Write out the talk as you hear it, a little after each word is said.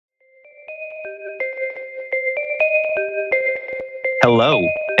Hello,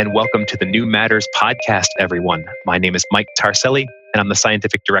 and welcome to the New Matters podcast, everyone. My name is Mike Tarselli, and I'm the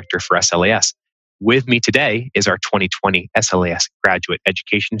Scientific Director for SLAS. With me today is our 2020 SLAS Graduate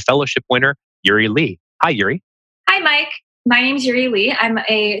Education Fellowship winner, Ulri Lee. Hi, Ulri. Hi, Mike. My name is Ulri Lee. I'm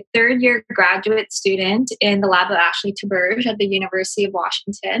a third-year graduate student in the lab of Ashley Taberge at the University of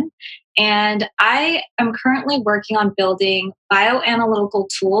Washington. And I am currently working on building bioanalytical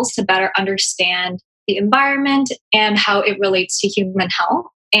tools to better understand the environment and how it relates to human health.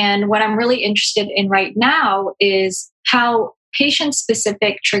 And what I'm really interested in right now is how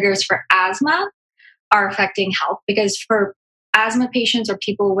patient-specific triggers for asthma are affecting health. Because for asthma patients or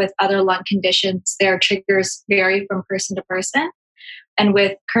people with other lung conditions, their triggers vary from person to person. And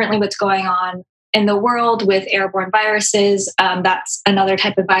with currently what's going on in the world with airborne viruses, that's another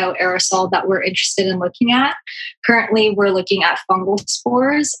type of bioaerosol that we're interested in looking at. Currently, we're looking at fungal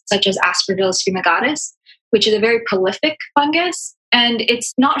spores, such as Aspergillus fumigatus, which is a very prolific fungus. And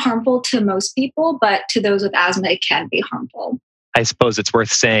it's not harmful to most people, but to those with asthma, it can be harmful. I suppose it's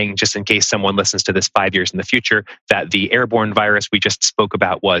worth saying, just in case someone listens to this 5 years in the future, that the airborne virus we just spoke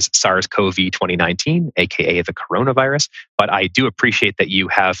about was SARS-CoV 2019, aka the coronavirus. But I do appreciate that you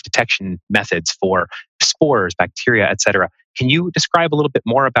have detection methods for spores, bacteria, etc. Can you describe a little bit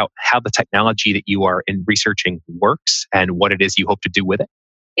more about how the technology that you are in researching works and what it is you hope to do with it?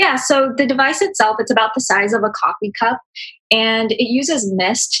 Yeah, so the device itself, it's about the size of a coffee cup, and it uses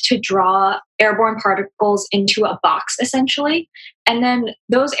mist to draw airborne particles into a box, essentially. And then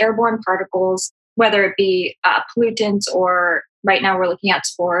those airborne particles, whether it be pollutants or right now we're looking at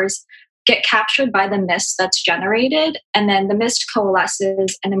spores, get captured by the mist that's generated, and then the mist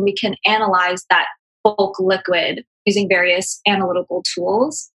coalesces, and then we can analyze that bulk liquid using various analytical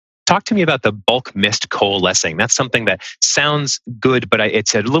tools. Talk to me about the bulk mist coalescing. That's something that sounds good, but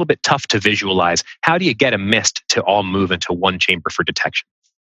it's a little bit tough to visualize. How do you get a mist to all move into one chamber for detection?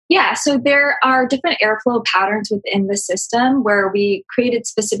 Yeah, so there are different airflow patterns within the system where we created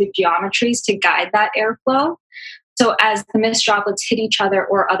specific geometries to guide that airflow. So as the mist droplets hit each other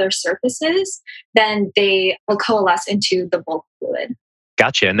or other surfaces, then they will coalesce into the bulk fluid.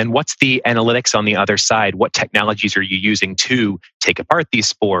 Gotcha. And then what's the analytics on the other side? What technologies are you using to take apart these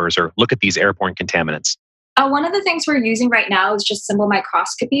spores or look at these airborne contaminants? One of the things we're using right now is just simple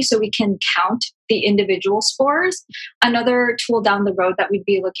microscopy, so we can count the individual spores. Another tool down the road that we'd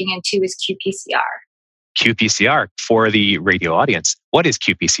be looking into is qPCR. qPCR, for the radio audience, what is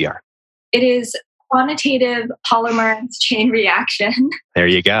qPCR? It is quantitative polymerase chain reaction. There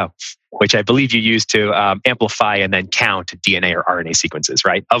you go. Which I believe you use to amplify and then count DNA or RNA sequences,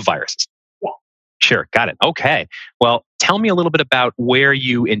 right, of viruses. Yeah. Sure, got it. Okay. Well, tell me a little bit about where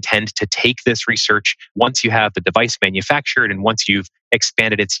you intend to take this research once you have the device manufactured and once you've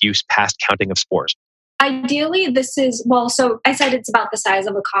expanded its use past counting of spores. Ideally, this is, so I said it's about the size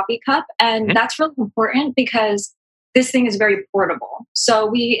of a coffee cup, and that's really important because this thing is very portable. So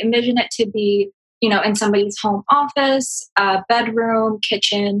we envision it to be, in somebody's home office, bedroom,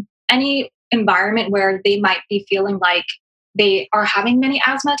 kitchen, any environment where they might be feeling like they are having many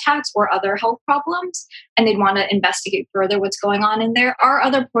asthma attacks or other health problems, and they'd want to investigate further what's going on in there. Are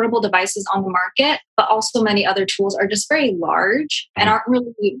other portable devices on the market, but also many other tools are just very large and aren't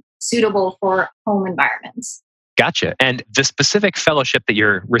really suitable for home environments. Gotcha. And the specific fellowship that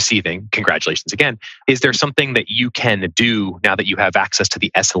you're receiving, congratulations again, is there something that you can do now that you have access to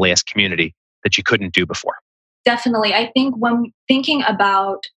the SLAS community that you couldn't do before? Definitely. I think when thinking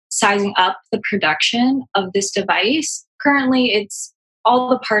about sizing up the production of this device, currently it's all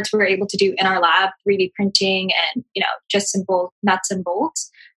the parts we're able to do in our lab, 3D printing and, just simple nuts and bolts.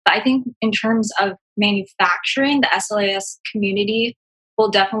 But I think in terms of manufacturing, the SLAS community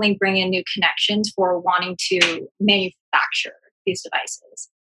will definitely bring in new connections for wanting to manufacture these devices.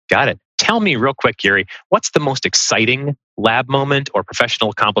 Got it. Tell me real quick, Ulri, what's the most exciting lab moment or professional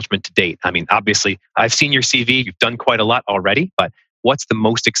accomplishment to date? I mean, obviously, I've seen your CV. You've done quite a lot already, but what's the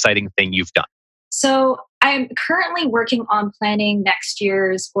most exciting thing you've done? So I'm currently working on planning next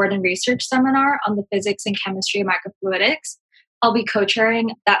year's Gordon Research Seminar on the physics and chemistry of microfluidics. I'll be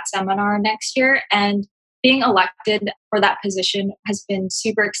co-chairing that seminar next year, and being elected for that position has been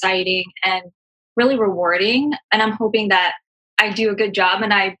super exciting and really rewarding. And I'm hoping that I do a good job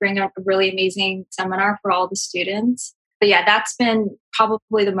and I bring up a really amazing seminar for all the students. But yeah, that's been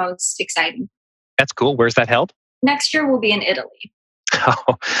probably the most exciting. That's cool. Where's that held? Next year will be in Italy.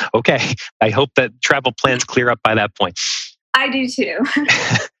 Oh, okay. I hope that travel plans clear up by that point. I do too.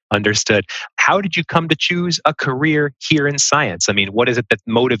 Understood. How did you come to choose a career here in science? I mean, what is it that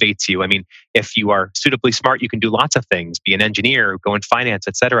motivates you? I mean, if you are suitably smart, you can do lots of things, be an engineer, go in finance,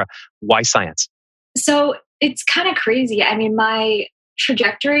 etc. Why science? So it's kind of crazy. I mean, my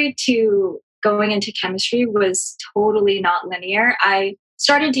trajectory to going into chemistry was totally not linear. I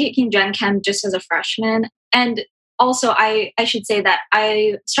started taking Gen Chem just as a freshman. And also, I should say that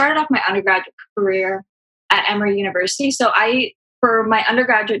I started off my undergraduate career at Emory University. So for my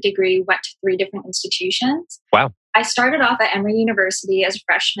undergraduate degree, went to 3 different institutions. Wow. I started off at Emory University as a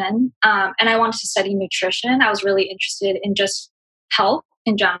freshman, and I wanted to study nutrition. I was really interested in just health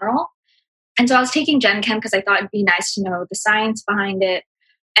in general. And so I was taking Gen Chem because I thought it'd be nice to know the science behind it.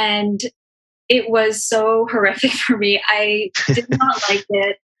 And it was so horrific for me. I did not like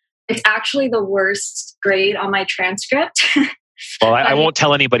it. It's actually the worst grade on my transcript. Well, I won't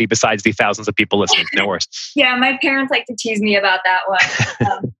tell anybody besides the thousands of people listening. No worries. Yeah, my parents like to tease me about that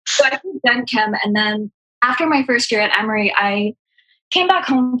one. So I took Gen Chem, and then after my first year at Emory, I came back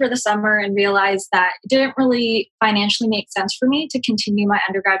home for the summer and realized that it didn't really financially make sense for me to continue my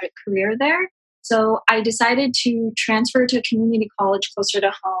undergraduate career there. So I decided to transfer to a community college closer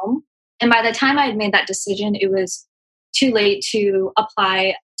to home. And by the time I had made that decision, it was too late to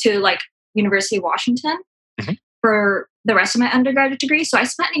apply to University of Washington for the rest of my undergraduate degree. So I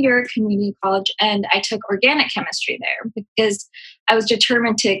spent a year at community college and I took organic chemistry there because I was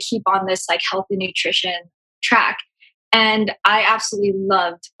determined to keep on this health and nutrition track. And I absolutely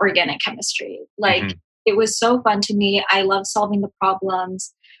loved organic chemistry. It was so fun to me. I loved solving the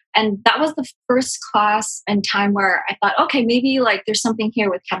problems. And that was the first class and time where I thought, okay, maybe there's something here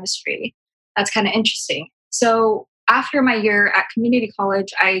with chemistry. That's kind of interesting. So after my year at community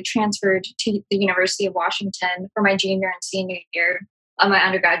college, I transferred to the University of Washington for my junior and senior year of my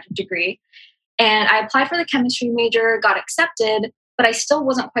undergraduate degree. And I applied for the chemistry major, got accepted, but I still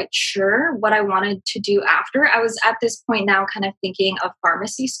wasn't quite sure what I wanted to do after. I was at this point now kind of thinking of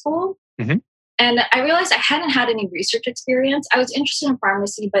pharmacy school. Mm-hmm. And I realized I hadn't had any research experience. I was interested in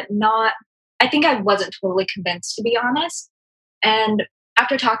pharmacy, but I think I wasn't totally convinced, to be honest. And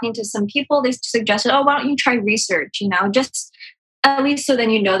after talking to some people, they suggested, why don't you try research, just at least so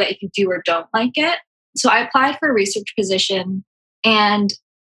then you know that if you do or don't like it. So I applied for a research position, and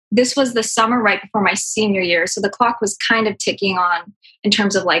this was the summer right before my senior year. So the clock was kind of ticking on in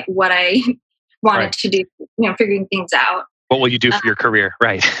terms of what I wanted to do, figuring things out. What will you do for your career?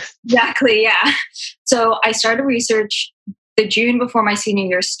 Right. Exactly. Yeah. So I started research the June before my senior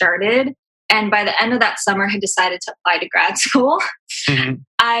year started. And by the end of that summer, I had decided to apply to grad school. Mm-hmm.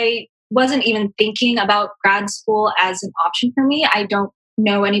 I wasn't even thinking about grad school as an option for me. I don't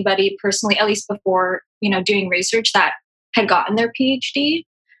know anybody personally, at least before, doing research, that had gotten their PhD.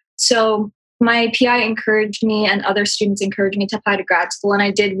 So my PI encouraged me and other students encouraged me to apply to grad school. And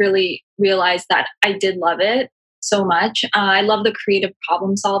I did really realize that I did love it so much. I love the creative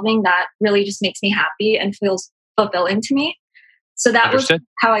problem solving that really just makes me happy and feels fulfilling to me. So that Understood. was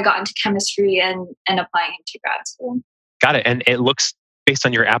how I got into chemistry and applying into grad school. Got it. And it looks, based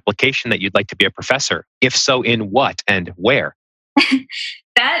on your application, that you'd like to be a professor. If so, in what and where?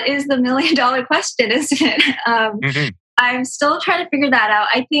 That is the $1 million question, isn't it? I'm still trying to figure that out.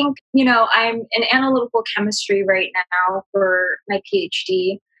 I think, I'm in analytical chemistry right now for my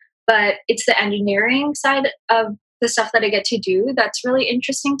PhD, but it's the engineering side of the stuff that I get to do that's really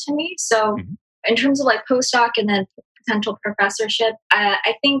interesting to me. So in terms of postdoc and then potential professorship,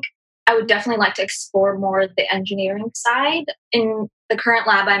 I think I would definitely like to explore more the engineering side. In the current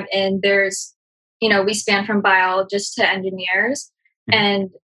lab I'm in, there's, we span from biologists to engineers. And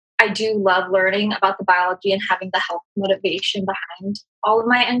I do love learning about the biology and having the health motivation behind all of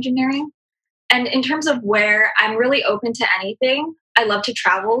my engineering. And in terms of where, I'm really open to anything. I love to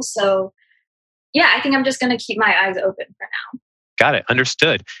travel. So yeah, I think I'm just going to keep my eyes open for now. Got it.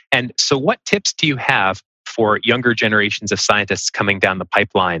 Understood. And so what tips do you have for younger generations of scientists coming down the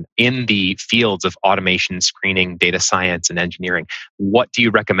pipeline in the fields of automation, screening, data science, and engineering? What do you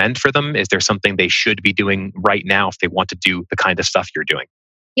recommend for them? Is there something they should be doing right now if they want to do the kind of stuff you're doing?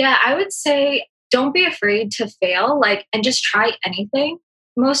 Yeah, I would say don't be afraid to fail, and just try anything.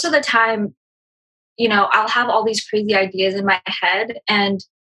 Most of the time, I'll have all these crazy ideas in my head and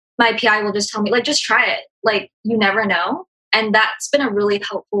my PI will just tell me, just try it. You never know. And that's been a really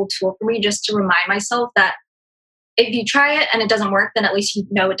helpful tool for me, just to remind myself that if you try it and it doesn't work, then at least you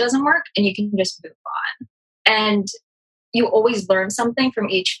know it doesn't work and you can just move on. And you always learn something from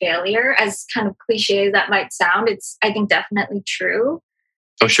each failure. As kind of cliche as that might sound, it's, I think, definitely true.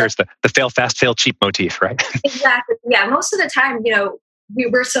 Oh, sure. It's the fail fast, fail cheap motif, right? Exactly. Yeah. Most of the time, we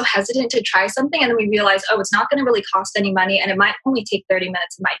were so hesitant to try something and then we realized, it's not going to really cost any money and it might only take 30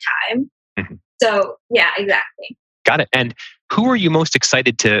 minutes of my time. Mm-hmm. So yeah, exactly. Got it. And who are you most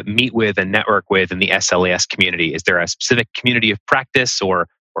excited to meet with and network with in the SLAS community? Is there a specific community of practice or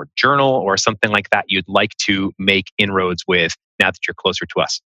or journal or something like that you'd like to make inroads with now that you're closer to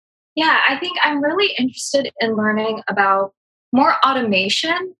us? Yeah, I think I'm really interested in learning about more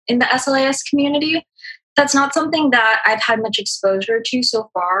automation in the SLAS community. That's not something that I've had much exposure to so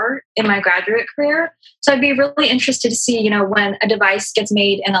far in my graduate career. So I'd be really interested to see, when a device gets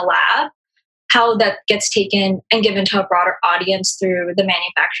made in a lab, how that gets taken and given to a broader audience through the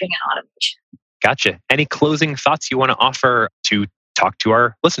manufacturing and automation. Gotcha. Any closing thoughts you want to offer to talk to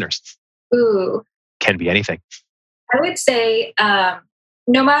our listeners? Ooh, Can be anything. I would say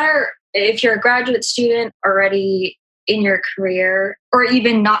no matter if you're a graduate student already in your career or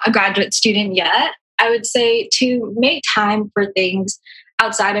even not a graduate student yet, I would say to make time for things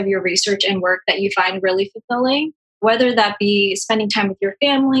outside of your research and work that you find really fulfilling, whether that be spending time with your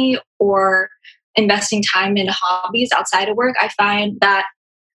family or investing time in hobbies outside of work. I find that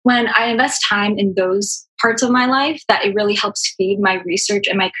when I invest time in those parts of my life, that it really helps feed my research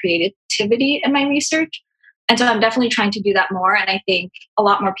and my creativity in my research. And so I'm definitely trying to do that more. And I think a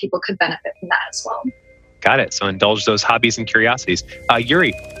lot more people could benefit from that as well. Got it. So indulge those hobbies and curiosities.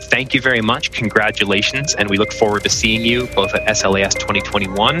 Ulri, thank you very much. Congratulations. And we look forward to seeing you both at SLAS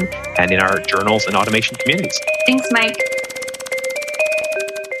 2021 and in our journals and automation communities. Thanks, Mike.